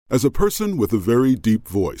As a person with a very deep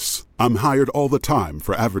voice, I'm hired all the time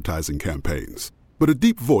for advertising campaigns. But a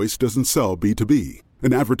deep voice doesn't sell B2B,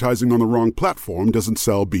 and advertising on the wrong platform doesn't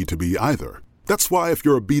sell B2B either. That's why if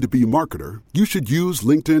you're a B2B marketer, you should use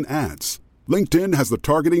LinkedIn ads. LinkedIn has the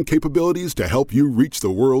targeting capabilities to help you reach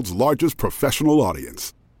the world's largest professional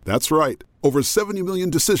audience. That's right, over 70 million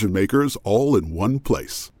decision makers all in one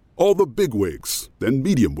place. All the big wigs, then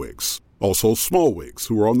medium wigs, also small wigs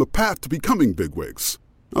who are on the path to becoming big wigs.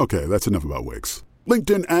 Okay, that's enough about wigs.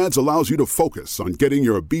 LinkedIn ads allows you to focus on getting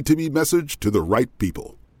your B2B message to the right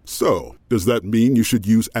people. So, does that mean you should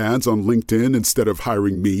use ads on LinkedIn instead of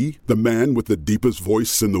hiring me, the man with the deepest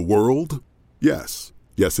voice in the world? Yes.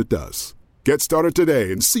 Yes, it does. Get started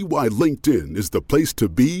today and see why LinkedIn is the place to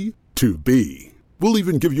be to be. We'll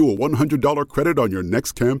even give you a $100 credit on your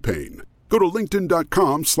next campaign. Go to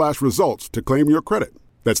linkedin.com/results to claim your credit.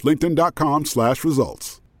 That's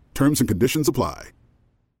linkedin.com/results. Terms and conditions apply.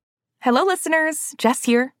 Hello, listeners. Jess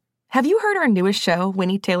here. Have you heard our newest show,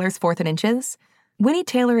 Winnie Taylor's 4th and Inches? Winnie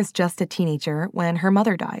Taylor is just a teenager when her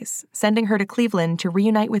mother dies, sending her to Cleveland to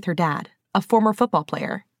reunite with her dad, a former football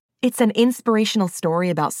player. It's an inspirational story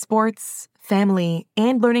about sports, family,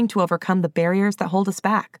 and learning to overcome the barriers that hold us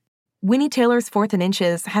back. Winnie Taylor's 4th and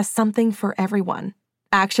Inches has something for everyone.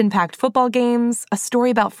 Action-packed football games, a story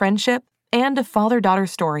about friendship, and a father-daughter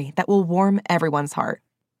story that will warm everyone's heart.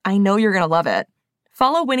 I know you're going to love it.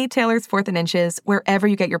 Follow Winnie Taylor's 4th and Inches wherever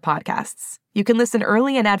you get your podcasts. You can listen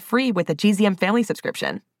early and ad-free with a GZM family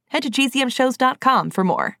subscription. Head to gzmshows.com for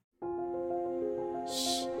more.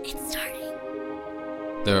 Shh, it's starting.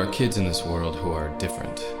 There are kids in this world who are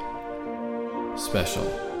different. Special.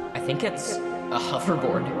 I think it's a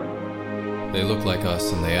hoverboard. They look like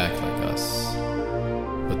us and they act like us.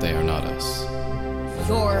 But they are not us.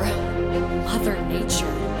 You're Mother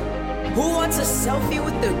Nature. Who wants a selfie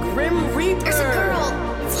with the Grim Reaper? There's a girl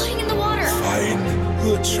flying in the water. Find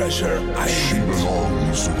the treasure. She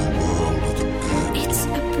belongs to the world of the dead. It's a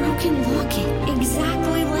broken locket,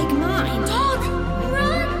 exactly like mine. Dog,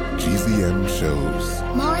 run! GZM shows.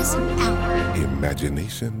 Mars out.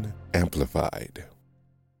 Imagination amplified.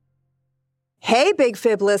 Hey, Big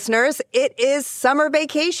Fib listeners, it is summer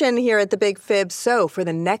vacation here at the Big Fib. So for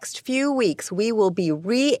the next few weeks, we will be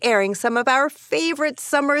re-airing some of our favorite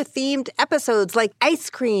summer-themed episodes like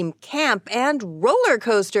ice cream, camp, and roller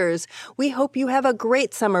coasters. We hope you have a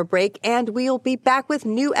great summer break, and we'll be back with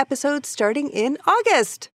new episodes starting in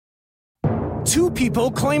August. Two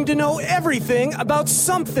people claim to know everything about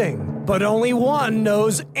something, but only one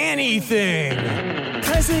knows anything.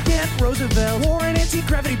 President Roosevelt wore an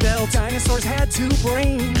anti-gravity belt. Dinosaurs had 2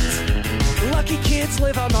 brains. Lucky kids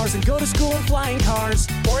live on Mars and go to school in flying cars.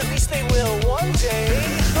 Or at least they will one day.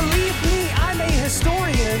 Believe me, I'm a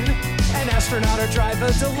historian. An astronaut or drive a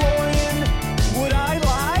DeLorean. Would I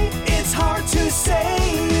lie? It's hard to say.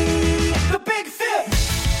 The Big Fib!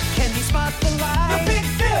 Can you spot the lie? The Big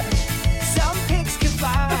Fib! Some pigs can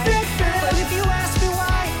fly. The Big Fib! But if you ask me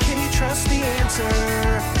why, can you trust the answer?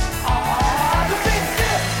 The Big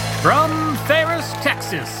Fib! From Ferris,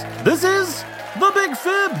 Texas, this is The Big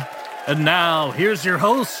Fib. And now, here's your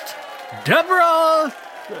host, Deborah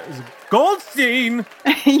Goldstein.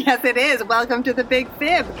 Yes, it is. Welcome to The Big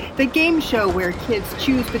Fib, the game show where kids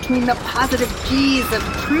choose between the positive G's of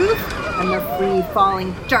truth and the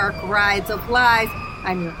free-falling dark rides of lies.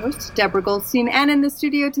 I'm your host, Deborah Goldstein, and in the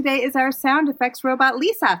studio today is our sound effects robot,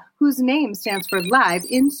 Lisa, whose name stands for Live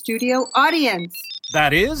in Studio Audience.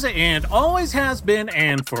 That is, and always has been,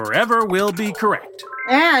 and forever will be correct.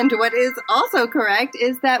 And what is also correct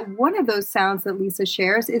is that one of those sounds that Lisa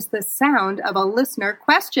shares is the sound of a listener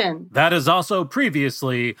question. That is also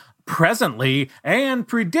previously, presently, and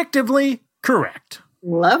predictively correct.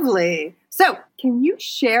 Lovely. So, can you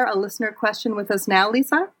share a listener question with us now,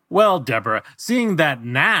 Lisa? Well, Deborah, seeing that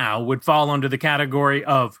now would fall under the category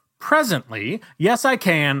of presently, yes, I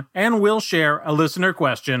can and will share a listener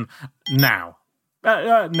question now.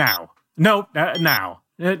 Now.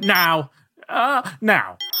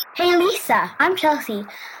 Hey, Lisa, I'm Chelsea,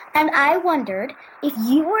 and I wondered, if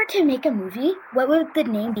you were to make a movie, what would the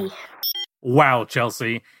name be? Wow,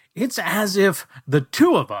 Chelsea. It's as if the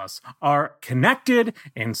two of us are connected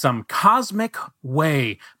in some cosmic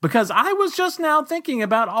way, because I was just now thinking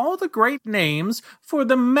about all the great names for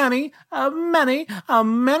the many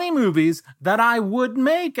movies that I would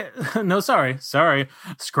make. No, sorry.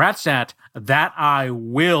 Scratch that I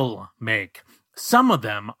will make. Some of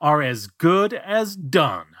them are as good as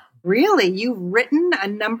done. Really? You've written a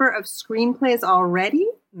number of screenplays already?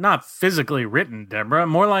 Not physically written, Deborah,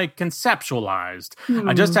 more like conceptualized.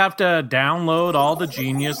 I just have to download all the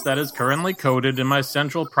genius that is currently coded in my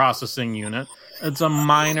central processing unit It's a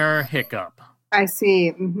minor hiccup. I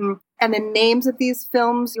see. Mm-hmm. And the names of these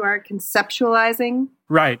films you are conceptualizing?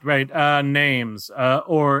 Right. Names.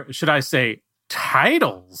 Or should I say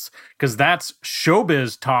titles? Because that's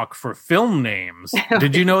showbiz talk for film names.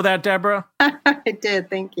 Did you know that, Deborah? I did,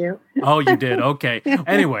 thank you. Oh, you did? Okay.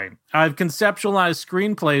 Anyway, I've conceptualized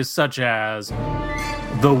screenplays such as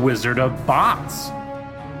The Wizard of Bots,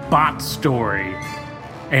 Bot Story,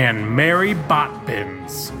 and Mary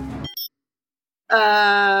Botbins.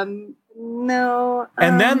 No.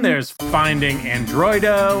 And then there's Finding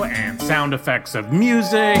Androido and Sound Effects of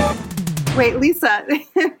Music. Wait, Lisa,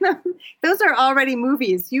 those are already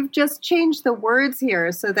movies. You've just changed the words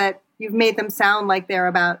here so that you've made them sound like they're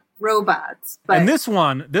about robots. But... And this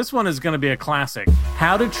one is going to be a classic.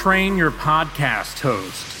 How to Train Your Podcast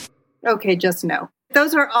Host. Okay, just no.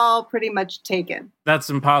 Those are all pretty much taken. That's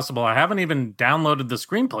impossible. I haven't even downloaded the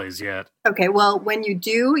screenplays yet. Okay, well, when you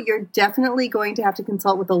do, you're definitely going to have to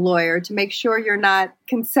consult with a lawyer to make sure you're not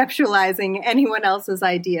conceptualizing anyone else's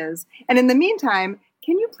ideas. And in the meantime,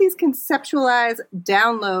 can you please conceptualize,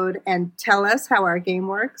 download, and tell us how our game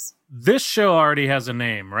works? This show already has a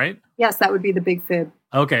name, right? Yes, that would be the Big Fib.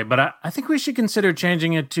 Okay, but I think we should consider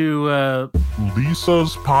changing it to...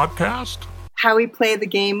 Lisa's Podcast? How we play the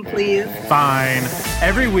game, please. Fine.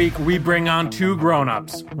 Every week, we bring on two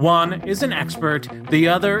grown-ups. One is an expert. The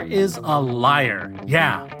other is a liar.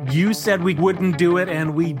 Yeah, you said we wouldn't do it,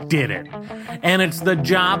 and we did it. And it's the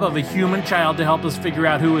job of a human child to help us figure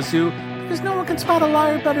out who is who, because no one can spot a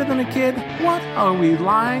liar better than a kid. What are we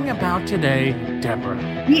lying about today,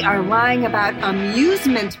 Deborah? We are lying about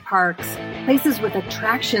amusement parks, places with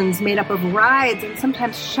attractions made up of rides and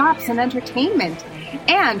sometimes shops and entertainment.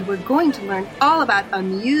 And we're going to learn all about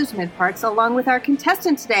amusement parks along with our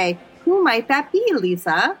contestant today. Who might that be,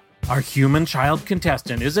 Lisa? Our human child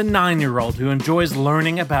contestant is a 9-year-old who enjoys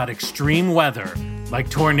learning about extreme weather, like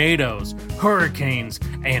tornadoes, hurricanes,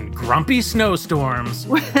 and grumpy snowstorms.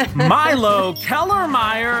 Milo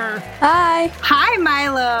Kellermeyer. Hi. Hi,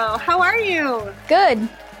 Milo. How are you? Good.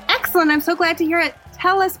 Excellent. I'm so glad to hear it.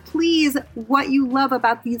 Tell us, please, what you love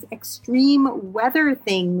about these extreme weather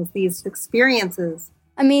things, these experiences.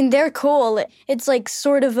 I mean, they're cool. It's like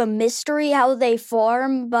sort of a mystery how they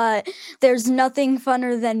form, but there's nothing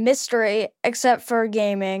funner than mystery except for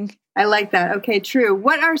gaming. I like that. Okay, true.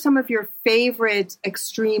 What are some of your favorite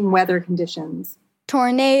extreme weather conditions?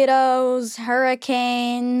 Tornadoes,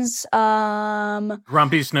 hurricanes,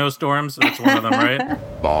 Grumpy snowstorms, that's one of them, right?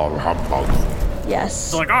 Yes.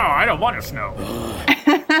 It's like, oh, I don't want to snow.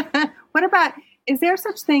 What about, is there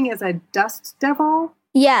such thing as a dust devil?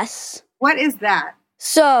 Yes. What is that?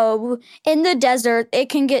 So, in the desert, it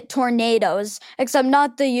can get tornadoes, except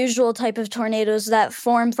not the usual type of tornadoes that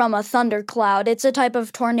form from a thundercloud. It's a type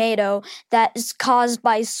of tornado that is caused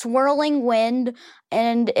by swirling wind,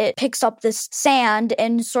 and it picks up this sand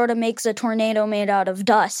and sort of makes a tornado made out of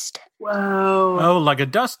dust. Whoa. Oh, like a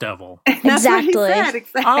dust devil. Exactly.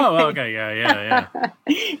 Exactly. Oh, okay, yeah.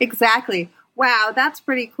 Exactly. Wow, that's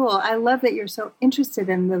pretty cool. I love that you're so interested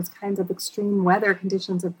in those kinds of extreme weather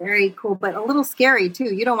conditions. Are very cool, but a little scary,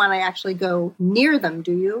 too. You don't want to actually go near them,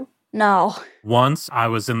 do you? No. Once I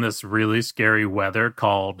was in this really scary weather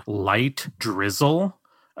called light drizzle,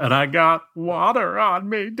 and I got water on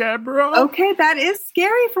me, Deborah. Okay, that is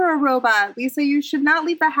scary for a robot. Lisa, you should not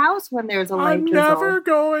leave the house when there's a light drizzle. I'm never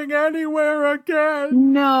going anywhere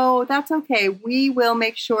again. No, that's okay. We will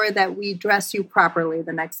make sure that we dress you properly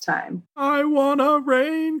the next time. I want a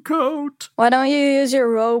raincoat. Why don't you use your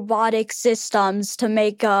robotic systems to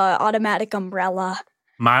make a automatic umbrella?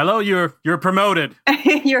 Milo, you're promoted.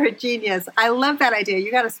 You're a genius. I love that idea. You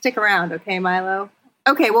got to stick around, okay, Milo?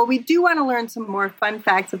 Okay, well, we do want to learn some more fun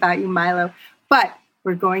facts about you, Milo, but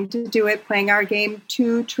we're going to do it playing our game,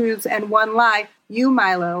 2 Truths and 1 Lie. You,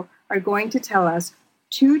 Milo, are going to tell us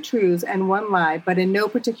 2 truths and 1 lie, but in no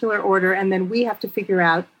particular order, and then we have to figure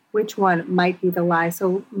out which one might be the lie.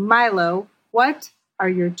 So, Milo, what are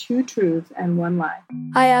your 2 truths and 1 lie?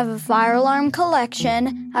 I have a fire alarm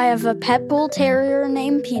collection, I have a pet bull terrier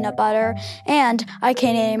named Peanut Butter, and I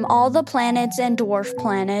can name all the planets and dwarf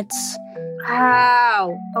planets.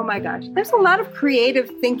 Wow. Oh my gosh. There's a lot of creative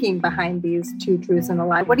thinking behind these 2 truths and a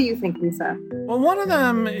lie. What do you think, Lisa? Well, one of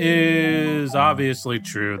them is obviously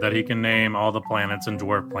true, that he can name all the planets and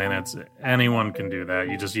dwarf planets. Anyone can do that.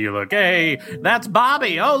 You look, hey, that's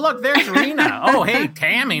Bobby. Oh, look, there's Rena. Oh, hey,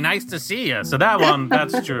 Tammy, nice to see you. So that one,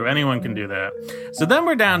 that's true. Anyone can do that. So then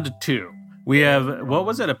we're down to 2. We have, what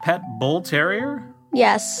was it, a pet bull terrier?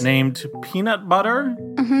 Yes. Named Peanut Butter?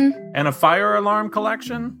 Mm-hmm. And a fire alarm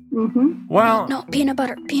collection? Mm-hmm. Well... No, peanut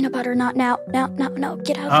butter, not now. No,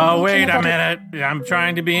 get out of Oh, the way. wait a minute. I'm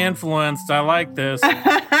trying to be influenced. I like this.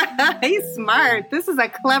 He's smart. This is a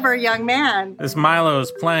clever young man. This Milo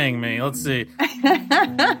is playing me. Let's see.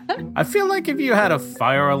 I feel like if you had a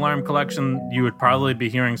fire alarm collection, you would probably be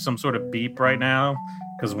hearing some sort of beep right now,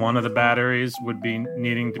 because one of the batteries would be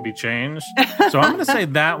needing to be changed. So I'm going to say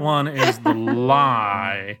that one is the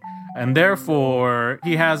lie. And therefore,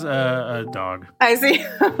 he has a dog. I see.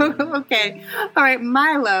 Okay. All right,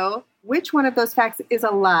 Milo, which one of those facts is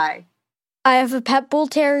a lie? I have a pet bull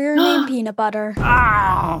terrier named Peanut Butter.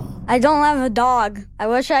 Ow! I don't have a dog. I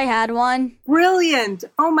wish I had one. Brilliant.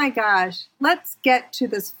 Oh my gosh. Let's get to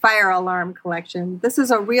this fire alarm collection. This is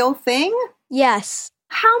a real thing? Yes.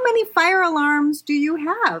 How many fire alarms do you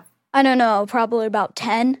have? I don't know, probably about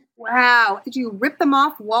 10. Wow. Did you rip them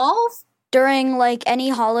off walls? During, any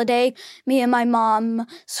holiday, me and my mom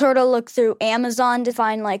sort of look through Amazon to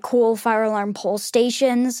find, cool fire alarm pole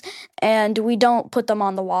stations, and we don't put them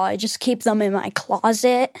on the wall. I just keep them in my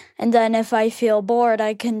closet, and then if I feel bored,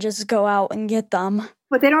 I can just go out and get them.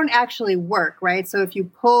 But they don't actually work, right? So if you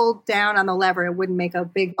pulled down on the lever, it wouldn't make a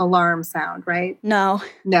big alarm sound, right? No.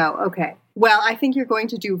 No, okay. Well, I think you're going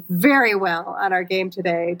to do very well on our game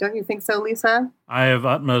today. Don't you think so, Lisa? I have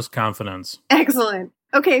utmost confidence. Excellent.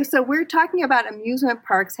 Okay, so we're talking about amusement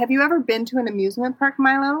parks. Have you ever been to an amusement park,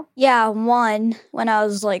 Milo? Yeah, one when I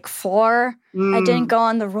was 4. I didn't go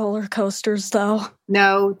on the roller coasters, though.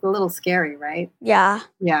 No, it's a little scary, right? Yeah.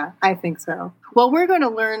 Yeah, I think so. Well, we're going to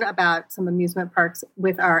learn about some amusement parks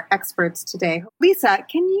with our experts today. Lisa,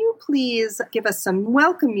 can you please give us some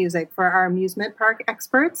welcome music for our amusement park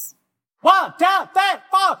experts? 1, 2, 3,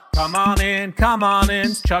 4. Come on in, chug,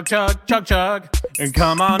 chug, chug, chug. And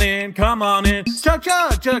come on in, chug,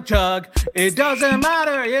 chug, chug, chug. It doesn't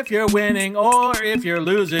matter if you're winning or if you're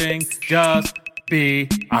losing. Just be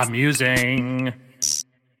amusing.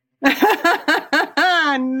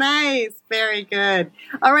 Nice. Very good.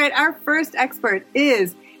 All right, our first expert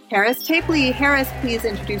is Harris Tapley. Harris, please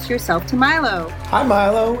introduce yourself to Milo. Hi,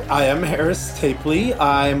 Milo. I am Harris Tapley.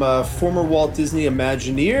 I'm a former Walt Disney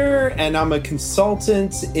Imagineer, and I'm a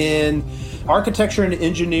consultant in architecture and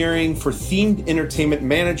engineering for themed entertainment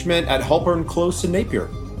management at Halpern Close in Napier.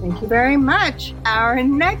 Thank you very much. Our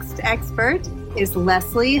next expert is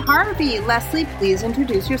Leslie Harvey. Leslie, please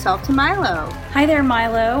introduce yourself to Milo. Hi there,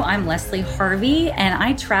 Milo. I'm Leslie Harvey, and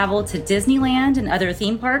I travel to Disneyland and other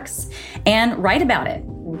theme parks and write about it.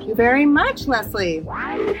 Thank you very much, Leslie.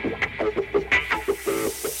 Drop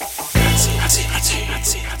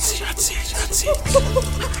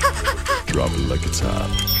it like it's hot.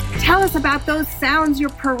 Tell us about those sounds you're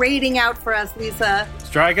parading out for us, Lisa.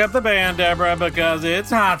 Strike up the band, Deborah, because it's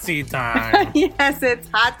hot seat time. Yes, it's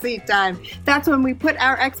hot seat time. That's when we put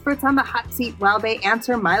our experts on the hot seat while they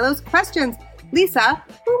answer Milo's questions. Lisa,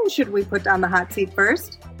 whom should we put on the hot seat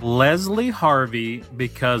first? Leslie Harvey,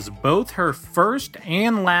 because both her first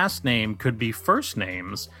and last name could be first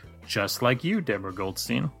names, just like you, Deborah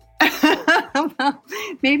Goldstein. Well,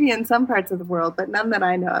 maybe in some parts of the world, but none that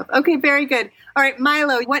I know of. Okay, very good. All right,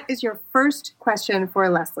 Milo, what is your first question for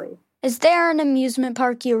Leslie? Is there an amusement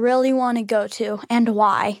park you really want to go to, and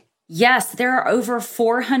why? Yes, there are over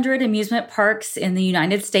 400 amusement parks in the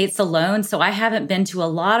United States alone, so I haven't been to a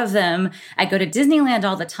lot of them. I go to Disneyland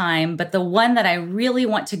all the time, but the one that I really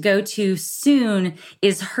want to go to soon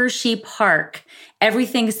is Hershey Park.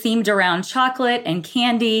 Everything's themed around chocolate and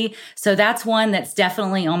candy, so that's one that's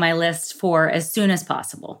definitely on my list for as soon as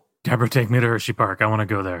possible. Deborah, take me to Hershey Park. I want to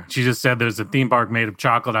go there. She just said there's a theme park made of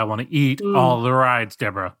chocolate. I want to eat all the rides,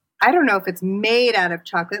 Deborah. I don't know if it's made out of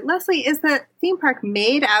chocolate. Leslie, is the theme park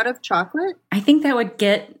made out of chocolate? I think that would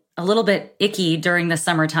get a little bit icky during the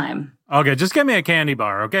summertime. Okay, just give me a candy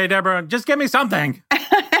bar, okay, Deborah? Just give me something.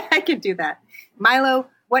 I can do that. Milo,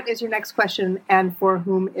 what is your next question, and for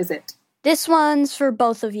whom is it? This one's for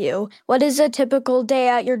both of you. What is a typical day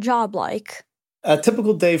at your job like? A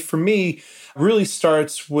typical day for me really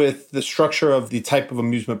starts with the structure of the type of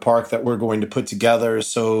amusement park that we're going to put together.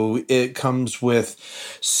 So it comes with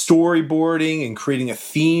storyboarding and creating a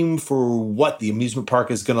theme for what the amusement park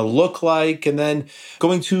is going to look like, and then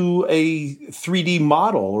going to a 3D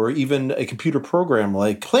model or even a computer program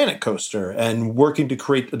like Planet Coaster and working to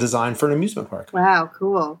create a design for an amusement park. Wow,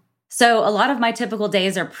 cool. So a lot of my typical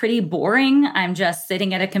days are pretty boring. I'm just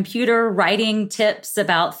sitting at a computer writing tips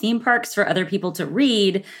about theme parks for other people to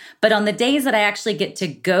read. But on the days that I actually get to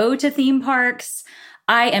go to theme parks,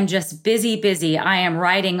 I am just busy. I am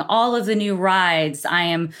writing all of the new rides. I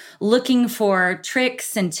am looking for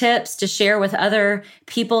tricks and tips to share with other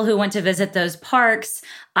people who want to visit those parks.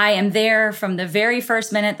 I am there from the very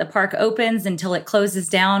first minute the park opens until it closes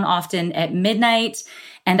down, often at midnight.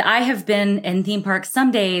 And I have been in theme parks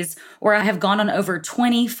some days where I have gone on over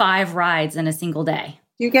 25 rides in a single day.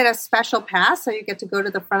 Do you get a special pass so you get to go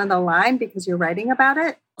to the front of the line because you're writing about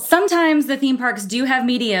it? Sometimes the theme parks do have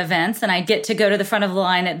media events and I get to go to the front of the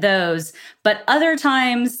line at those. But other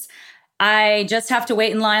times I just have to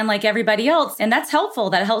wait in line like everybody else. And that's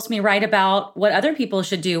helpful. That helps me write about what other people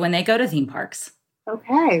should do when they go to theme parks.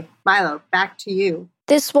 Okay. Milo, back to you.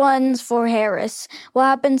 This one's for Harris. What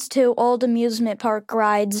happens to old amusement park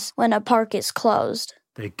rides when a park is closed?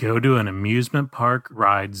 They go to an amusement park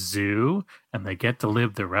ride zoo, and they get to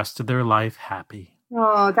live the rest of their life happy.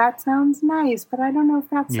 Oh, that sounds nice, but I don't know if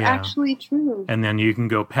that's actually true. And then you can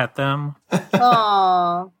go pet them.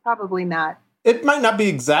 Oh, probably not. It might not be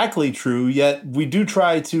exactly true, yet we do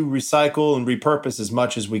try to recycle and repurpose as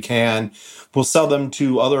much as we can. We'll sell them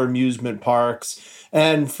to other amusement parks.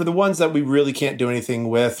 And for the ones that we really can't do anything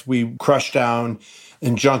with, we crush down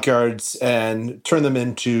in junkyards and turn them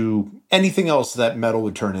into anything else that metal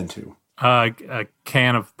would turn into. A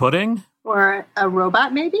can of pudding? Or a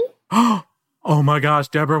robot, maybe? Oh my gosh,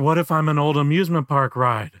 Deborah, what if I'm an old amusement park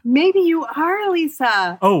ride? Maybe you are,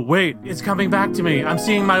 Lisa. Oh, wait, it's coming back to me. I'm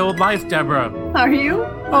seeing my old life, Deborah. Are you?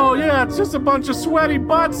 Oh, yeah, it's just a bunch of sweaty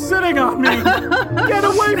butts sitting on me. Get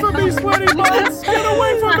away from me, sweaty butts. Get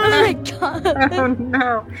away from me. Oh, my God. Oh,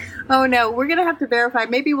 no. Oh, no. We're going to have to verify.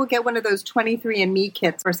 Maybe we'll get one of those 23andMe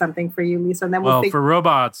kits or something for you, Lisa. And then well, for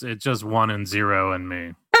robots, it's just 1 and 0 and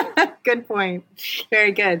me. Good point.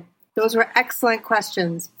 Very good. Those were excellent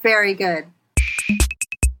questions. Very good.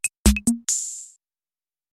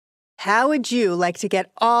 How would you like to get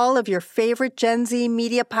all of your favorite Gen Z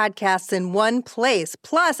media podcasts in one place,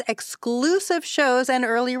 plus exclusive shows and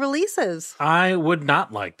early releases? I would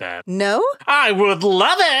not like that. No? I would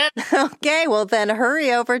love it! Okay, well then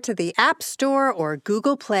hurry over to the App Store or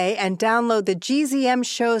Google Play and download the GZM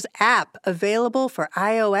Shows app, available for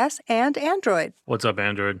iOS and Android. What's up,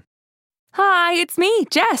 Android? Hi, it's me,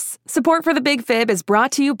 Jess. Support for The Big Fib is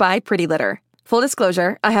brought to you by Pretty Litter. Full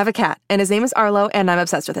disclosure, I have a cat, and his name is Arlo, and I'm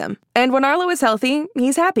obsessed with him. And when Arlo is healthy,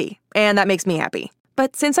 he's happy, and that makes me happy.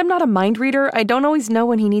 But since I'm not a mind reader, I don't always know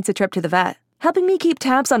when he needs a trip to the vet. Helping me keep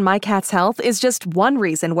tabs on my cat's health is just one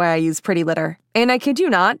reason why I use Pretty Litter. And I kid you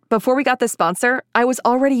not, before we got this sponsor, I was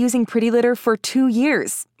already using Pretty Litter for 2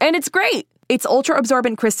 years. And it's great! Its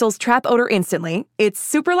ultra-absorbent crystals trap odor instantly, its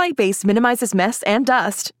super light base minimizes mess and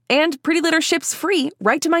dust, and Pretty Litter ships free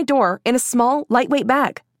right to my door in a small, lightweight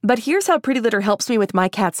bag. But here's how Pretty Litter helps me with my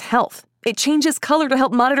cat's health. It changes color to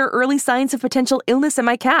help monitor early signs of potential illness in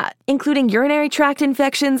my cat, including urinary tract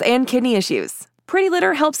infections and kidney issues. Pretty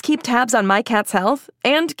Litter helps keep tabs on my cat's health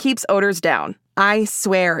and keeps odors down. I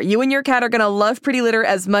swear, you and your cat are going to love Pretty Litter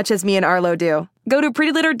as much as me and Arlo do. Go to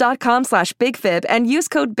prettylitter.com/bigfib and use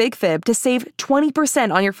code BIGFIB to save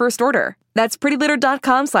 20% on your first order. That's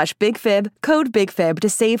prettylitter.com/bigfib, code BIGFIB to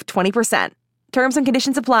save 20%. Terms and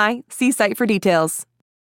conditions apply. See site for details.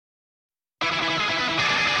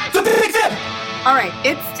 The Big Fib! All right,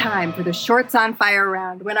 it's time for the Shorts on Fire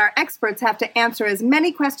round, when our experts have to answer as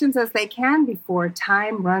many questions as they can before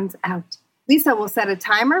time runs out. Lisa will set a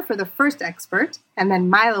timer for the first expert, and then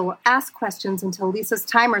Milo will ask questions until Lisa's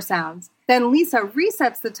timer sounds. Then Lisa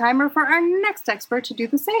resets the timer for our next expert to do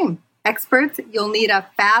the same. Experts, you'll need a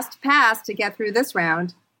fast pass to get through this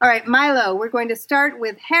round. All right, Milo, we're going to start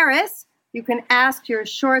with Harris. You can ask your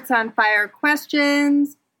Shorts on Fire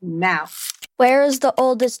questions now. Where is the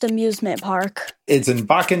oldest amusement park? It's in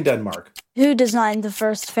Bakken, Denmark. Who designed the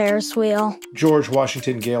first Ferris wheel? George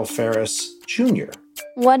Washington Gale Ferris Jr.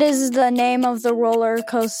 What is the name of the roller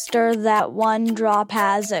coaster that one drop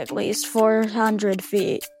has at least 400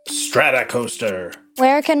 feet? Stratacoaster.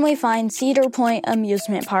 Where can we find Cedar Point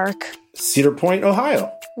Amusement Park? Cedar Point,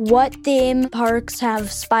 Ohio. What theme parks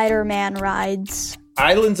have Spider-Man rides?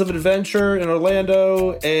 Islands of Adventure in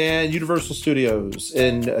Orlando and Universal Studios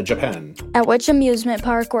in Japan. At which amusement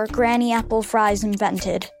park were Granny Apple Fries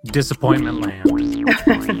invented? Disappointment Land.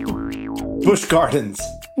 Busch Gardens.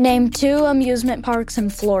 Name 2 amusement parks in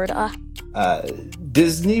Florida.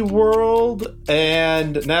 Disney World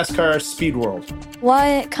and NASCAR Speed World.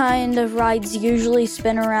 What kind of rides usually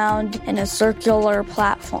spin around in a circular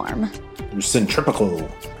platform? Centripetal.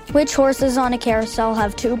 Which horses on a carousel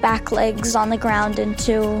have 2 back legs on the ground and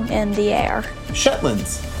 2 in the air?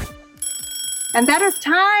 Shetlands. And that is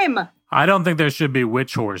time. I don't think there should be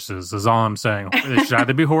witch horses, is all I'm saying. There should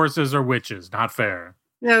either be horses or witches. Not fair.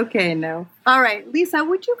 Okay, no. All right, Lisa,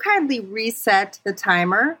 would you kindly reset the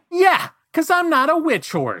timer? Yeah, because I'm not a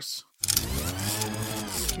witch horse.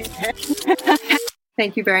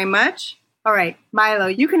 Thank you very much. All right, Milo,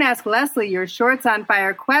 you can ask Leslie your Shorts on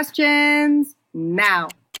Fire questions now.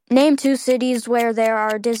 Name 2 cities where there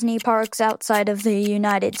are Disney parks outside of the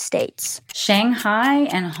United States. Shanghai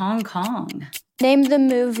and Hong Kong. Name the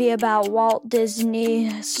movie about Walt Disney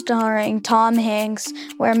starring Tom Hanks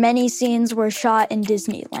where many scenes were shot in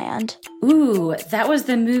Disneyland. Ooh, that was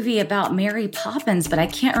the movie about Mary Poppins, but I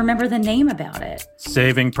can't remember the name about it.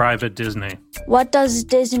 Saving Private Disney. What does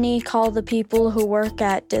Disney call the people who work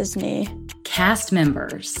at Disney? Cast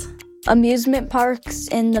members. Amusement parks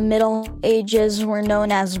in the Middle Ages were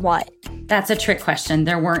known as what? That's a trick question.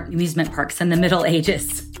 There weren't amusement parks in the Middle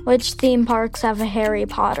Ages. Which theme parks have a Harry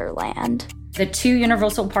Potter land? The 2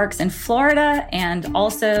 Universal parks in Florida and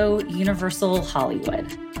also Universal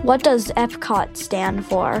Hollywood. What does Epcot stand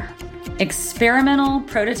for? Experimental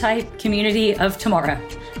Prototype Community of Tomorrow.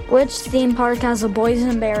 Which theme park has a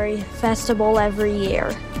boysenberry festival every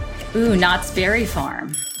year? Ooh, Knott's Berry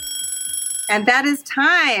Farm. And that is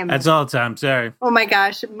time. That's all time, sorry. Oh my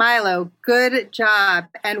gosh, Milo, good job.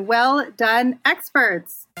 And well done,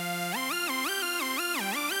 experts.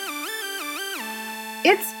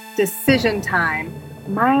 It's decision time.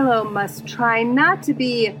 Milo must try not to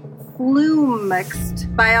be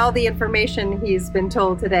flummoxed by all the information he's been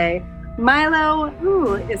told today. Milo,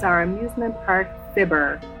 who is our amusement park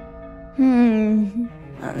fibber?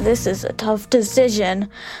 This is a tough decision,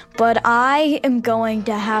 but I am going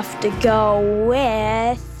to have to go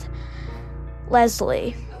with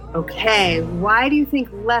Leslie. Okay, why do you think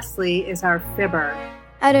Leslie is our fibber?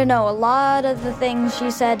 I don't know, a lot of the things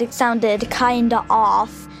she said sounded kinda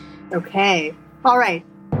off. Okay, all right.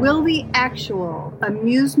 Will the actual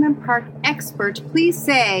amusement park expert please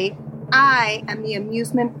say, I am the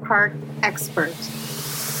amusement park expert?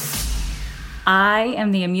 I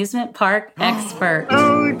am the amusement park expert.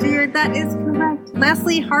 Oh dear, that is correct.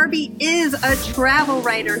 Leslie Harvey is a travel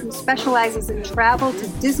writer who specializes in travel to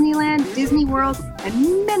Disneyland, Disney World,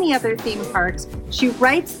 and many other theme parks. She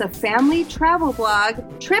writes the family travel blog,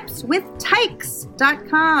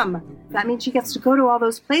 tripswithtykes.com. That means she gets to go to all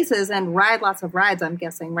those places and ride lots of rides, I'm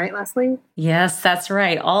guessing. Right, Leslie? Yes, that's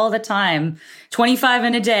right. All the time. 25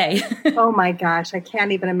 in a day. Oh my gosh, I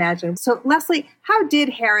can't even imagine. So, Leslie, how did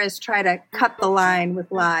Harris try to cut the line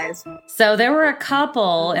with lies? So there were a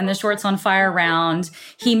couple in the Shorts on Fire round.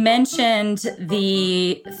 He mentioned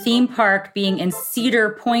the theme park being in Cedar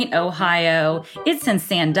Point, Ohio. It's in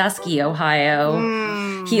Sandusky,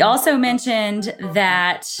 Ohio. He also mentioned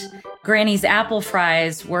that Granny's Apple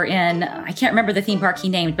Fries were in, I can't remember the theme park he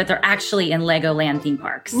named, but they're actually in Legoland theme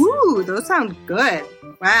parks. Ooh, those sound good.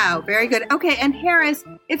 Wow, very good. Okay, and Harris,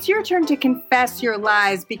 it's your turn to confess your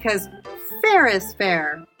lies because fair is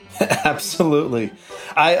fair. Absolutely.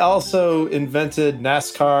 I also invented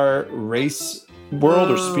NASCAR Race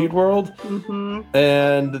World or Speed World.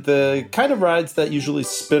 And the kind of rides that usually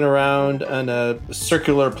spin around on a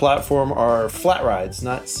circular platform are flat rides,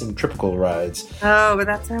 not centripetal rides. Oh, but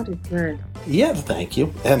that sounded good. Yeah, thank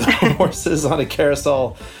you. And horses on a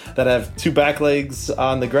carousel that have 2 back legs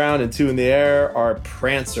on the ground and 2 in the air are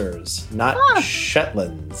prancers, not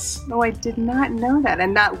Shetlands. Oh, I did not know that.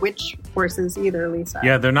 And not witch horses either, Lisa.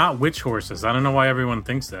 Yeah, they're not witch horses. I don't know why everyone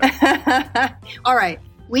thinks that. All right.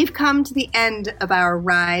 We've come to the end of our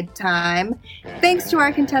ride time. Thanks to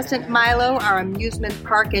our contestant Milo, our amusement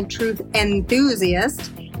park and truth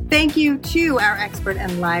enthusiast. Thank you to our expert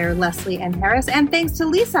and liar Leslie and Harris. And thanks to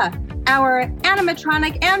Lisa, our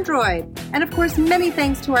animatronic android. And of course, many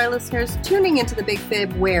thanks to our listeners tuning into The Big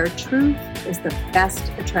Fib, where truth is the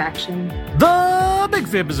best attraction. The Big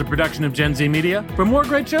Fib is a production of Gen Z Media. For more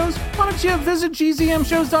great shows, why don't you visit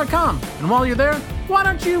gzmshows.com? And while you're there, why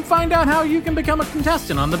don't you find out how you can become a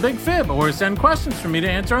contestant on The Big Fib or send questions for me to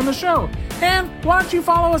answer on the show? And why don't you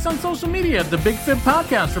follow us on social media at The Big Fib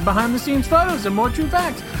Podcast for behind-the-scenes photos and more true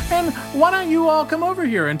facts? And why don't you all come over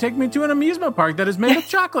here and take me to an amusement park that is made of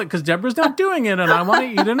chocolate because Deborah's not doing it and I want to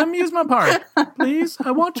eat an amusement park. Please,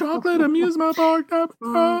 I want chocolate amusement park.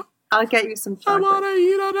 I'll get you some chocolate. I want to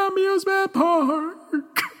eat an amusement park.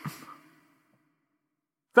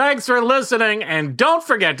 Thanks for listening, and don't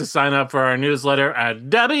forget to sign up for our newsletter at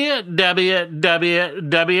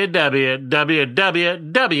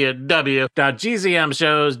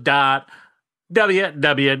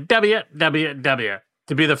www.gzmshows.www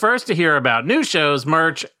to be the first to hear about new shows,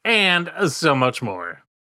 merch, and so much more.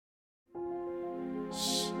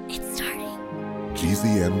 It's starting.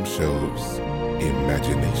 GZM shows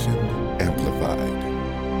Imagination Amplified.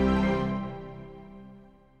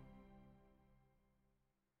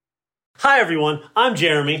 Hi, everyone. I'm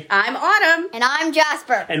Jeremy. I'm Autumn. And I'm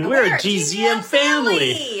Jasper. And we're a GZM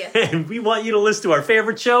family. And we want you to listen to our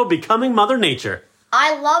favorite show, Becoming Mother Nature.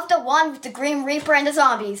 I love the one with the Grim Reaper and the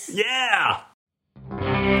zombies. Yeah!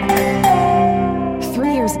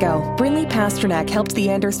 3 years ago, Brinley Pasternak helped the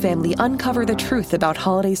Anders family uncover the truth about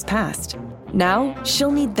Holiday's past. Now,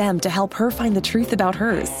 she'll need them to help her find the truth about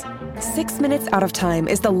hers. 6 Minutes Out of Time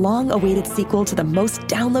is the long-awaited sequel to the most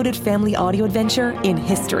downloaded family audio adventure in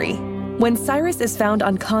history. When Cyrus is found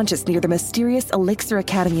unconscious near the mysterious Elixir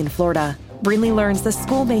Academy in Florida, Brinley learns the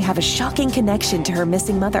school may have a shocking connection to her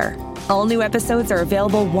missing mother. All new episodes are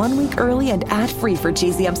available 1 week early and ad-free for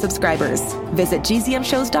GZM subscribers. Visit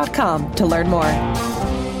gzmshows.com to learn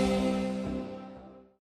more.